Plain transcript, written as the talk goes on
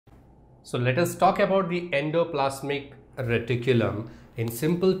So let us talk about the endoplasmic reticulum. In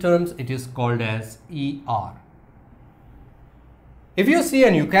simple terms, it is called as ER. If you see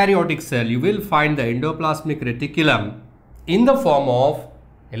an eukaryotic cell, you will find the endoplasmic reticulum in the form of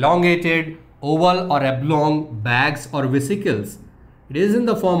elongated, oval or oblong bags or vesicles. It is in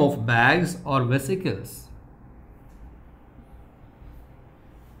the form of bags or vesicles.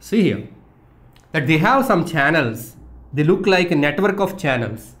 See here that they have some channels. They look like a network of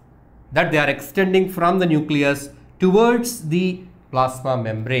channels that they are extending from the nucleus towards the plasma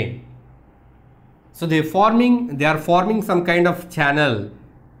membrane. So they are forming some kind of channel.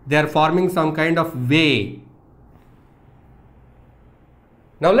 They are forming some kind of way.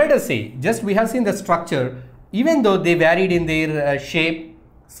 Now let us see. Just we have seen the structure. Even though they varied in their shape,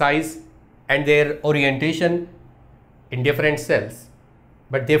 size and their orientation in different cells,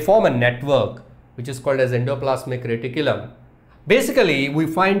 but they form a network which is called as endoplasmic reticulum. Basically, we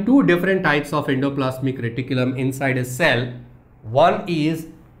find two different types of endoplasmic reticulum inside a cell. One is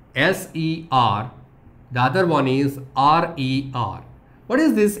SER, the other one is RER. What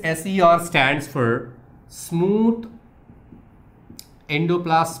is this? SER stands for smooth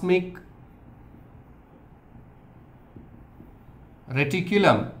endoplasmic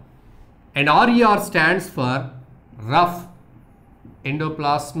reticulum, and RER stands for rough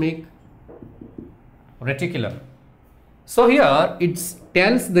endoplasmic reticulum. So here it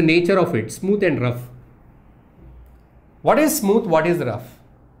tells the nature of it, smooth and rough. What is smooth? What is rough?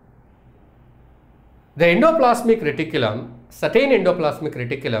 The endoplasmic reticulum, certain endoplasmic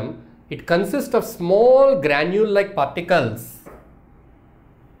reticulum, it consists of small granule-like particles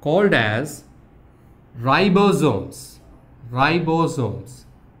called as ribosomes. Ribosomes.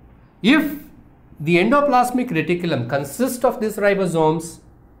 If the endoplasmic reticulum consists of these ribosomes,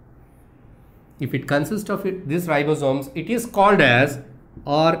 if it consists of these ribosomes, it is called as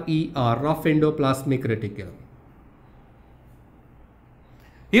RER, rough endoplasmic reticulum.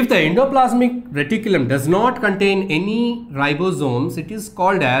 If the endoplasmic reticulum does not contain any ribosomes, it is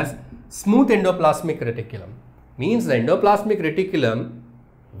called as smooth endoplasmic reticulum. Means the endoplasmic reticulum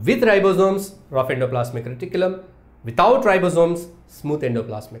with ribosomes, rough endoplasmic reticulum, without ribosomes, smooth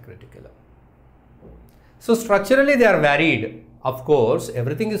endoplasmic reticulum. So structurally they are varied. Of course,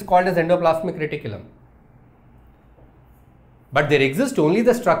 everything is called as endoplasmic reticulum. But there exists only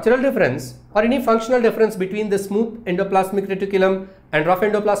the structural difference or any functional difference between the smooth endoplasmic reticulum and rough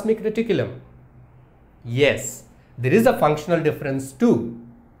endoplasmic reticulum. Yes, there is a functional difference too.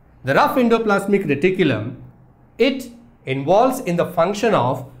 The rough endoplasmic reticulum, it involves in the function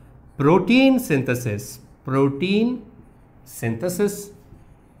of protein synthesis. Protein synthesis.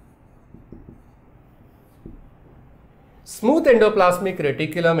 Smooth endoplasmic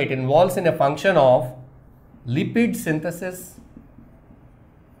reticulum, it involves in a function of lipid synthesis.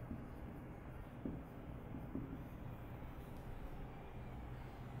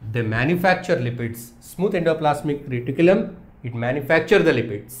 They manufacture lipids. Smooth endoplasmic reticulum, it manufactures the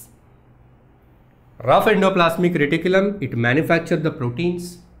lipids. Rough endoplasmic reticulum, it manufactures the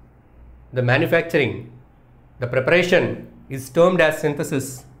proteins. The manufacturing, the preparation is termed as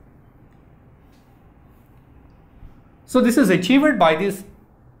synthesis. So this is achieved by this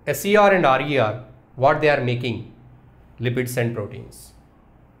SER and RER, what they are making, lipids and proteins.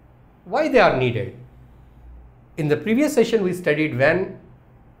 Why they are needed? In the previous session we studied, when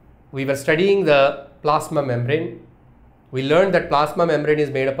we were studying the plasma membrane, we learned that plasma membrane is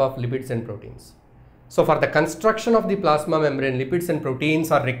made up of lipids and proteins. So for the construction of the plasma membrane, lipids and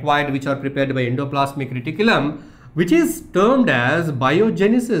proteins are required, which are prepared by endoplasmic reticulum, which is termed as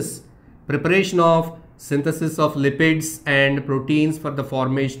biogenesis. Preparation of synthesis of lipids and proteins for the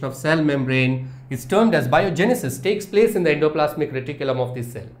formation of cell membrane is termed as biogenesis, takes place in the endoplasmic reticulum of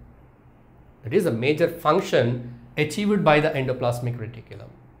this cell. It is a major function achieved by the endoplasmic reticulum.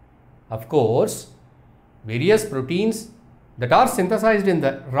 Of course, various proteins that are synthesized in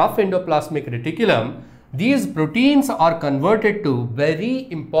the rough endoplasmic reticulum, these proteins are converted to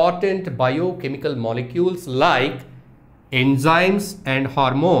very important biochemical molecules like enzymes and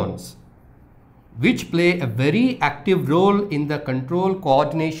hormones, which play a very active role in the control,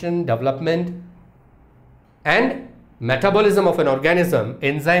 coordination, development and metabolism of an organism,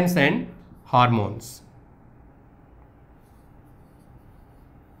 enzymes and hormones.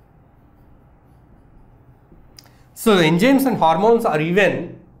 So enzymes and hormones are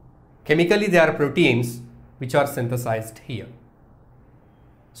even chemically they are proteins which are synthesized here.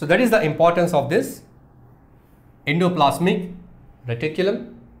 So that is the importance of this endoplasmic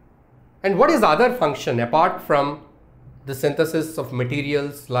reticulum. And what is the other function apart from the synthesis of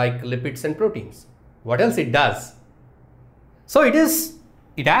materials like lipids and proteins? What else it does? So it is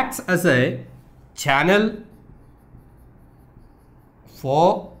it acts as a channel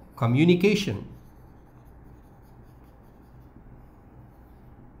for communication.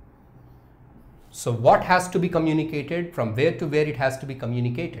 So what has to be communicated? From where to where it has to be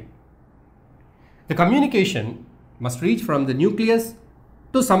communicated? The communication must reach from the nucleus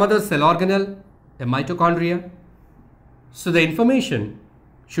to some other cell organelle, a mitochondria. So the information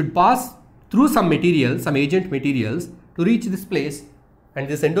should pass through some material, some agent materials to reach this place, and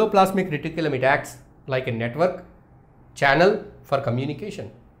this endoplasmic reticulum, it acts like a network channel for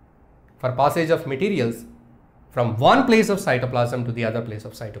communication, for passage of materials from one place of cytoplasm to the other place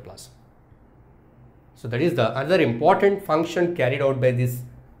of cytoplasm. So that is the other important function carried out by this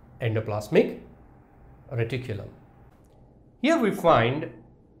endoplasmic reticulum. Here we find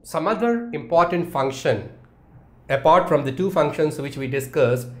some other important function apart from the two functions which we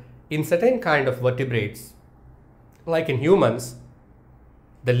discussed in certain kind of vertebrates. Like in humans,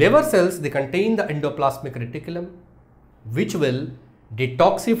 the liver cells, they contain the endoplasmic reticulum, which will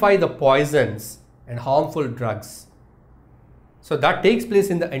detoxify the poisons and harmful drugs. So that takes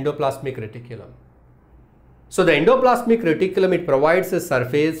place in the endoplasmic reticulum. So the endoplasmic reticulum, it provides a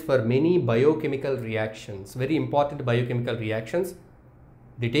surface for many biochemical reactions, very important biochemical reactions.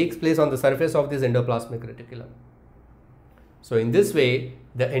 They takes place on the surface of this endoplasmic reticulum. So in this way,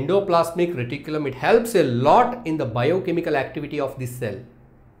 the endoplasmic reticulum, it helps a lot in the biochemical activity of this cell.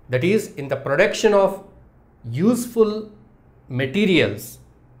 That is, in the production of useful materials,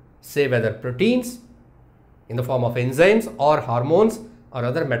 say whether proteins in the form of enzymes or hormones or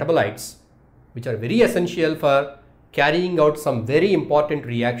other metabolites, which are very essential for carrying out some very important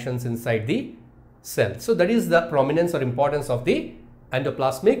reactions inside the cell. So that is the prominence or importance of the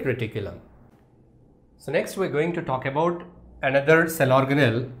endoplasmic reticulum. So next we are going to talk about another cell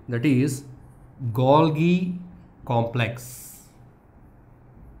organelle, that is Golgi complex.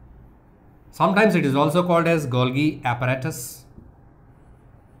 Sometimes it is also called as Golgi apparatus.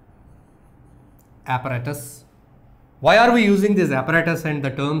 Why are we using this apparatus and the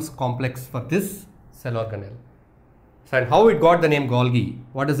terms complex for this cell organelle? So, and how it got the name Golgi?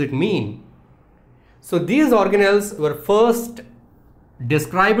 What does it mean? So these organelles were first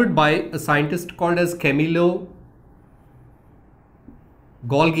described by a scientist called as Camillo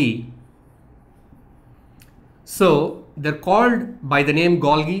Golgi. So they're called by the name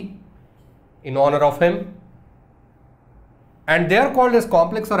Golgi in honor of him, and they are called as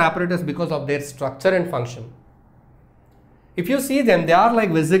complex or apparatus because of their structure and function. If you see them, they are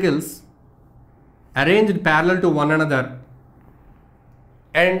like vesicles arranged parallel to one another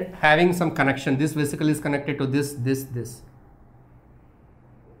and having some connection. This vesicle is connected to this.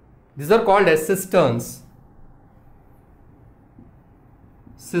 These are called as cisterns.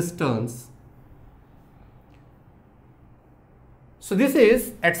 So this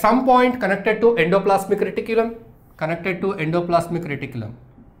is at some point connected to endoplasmic reticulum.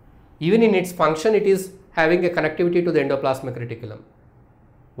 Even in its function, it is having a connectivity to the endoplasmic reticulum.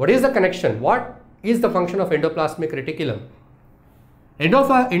 What is the connection? What is the function of endoplasmic reticulum?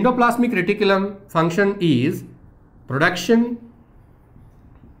 Endoplasmic reticulum function is production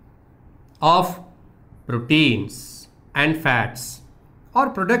of proteins and fats, or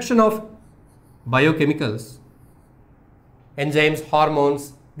production of biochemicals, enzymes,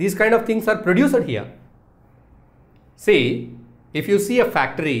 hormones. These kind of things are produced here. See, if you see a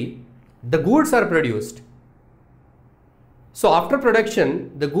factory, the goods are produced. So after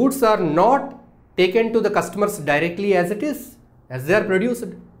production, the goods are not taken to the customers directly as it is, as they are produced.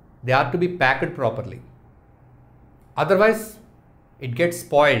 They are to be packed properly. Otherwise, it gets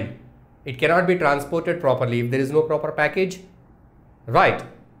spoiled. It cannot be transported properly if there is no proper package. Right.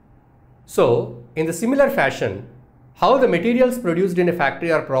 So, in the similar fashion, how the materials produced in a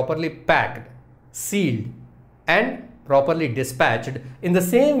factory are properly packed, sealed, and properly dispatched, in the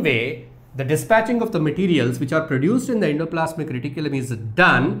same way, the dispatching of the materials which are produced in the endoplasmic reticulum is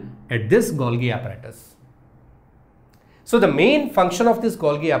done at this Golgi apparatus. So the main function of this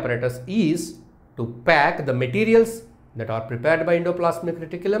Golgi apparatus is to pack the materials that are prepared by endoplasmic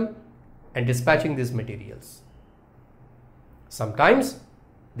reticulum and dispatching these materials. Sometimes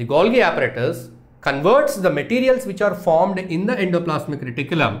the Golgi apparatus converts the materials which are formed in the endoplasmic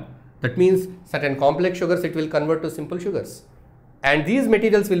reticulum. That means certain complex sugars it will convert to simple sugars, and these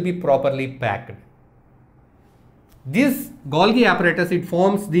materials will be properly packed. This Golgi apparatus, it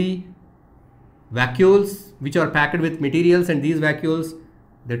forms the vacuoles which are packed with materials, and these vacuoles,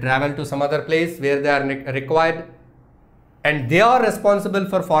 they travel to some other place where they are required, and they are responsible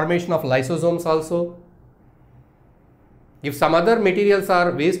for formation of lysosomes also. If some other materials,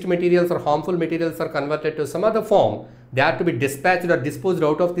 are waste materials or harmful materials, are converted to some other form, They are to be dispatched or disposed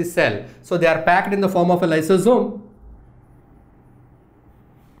out of the cell. So they are packed in the form of a lysosome.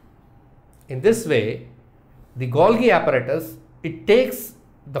 In this way, the Golgi apparatus, it takes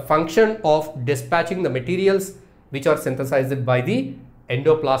the function of dispatching the materials which are synthesized by the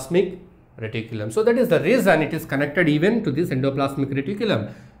endoplasmic reticulum. So that is the reason it is connected even to this endoplasmic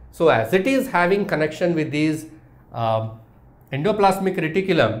reticulum. So as it is having connection with these endoplasmic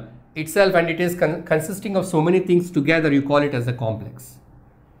reticulum itself, and it is consisting of so many things together, you call it as a complex,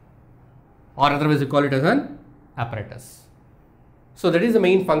 or otherwise you call it as an apparatus. So that is the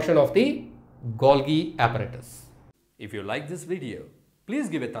main function of the Golgi apparatus. If you like this video, please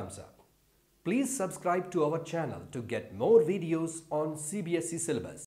give a thumbs up. Please subscribe to our channel to get more videos on CBSE syllabus.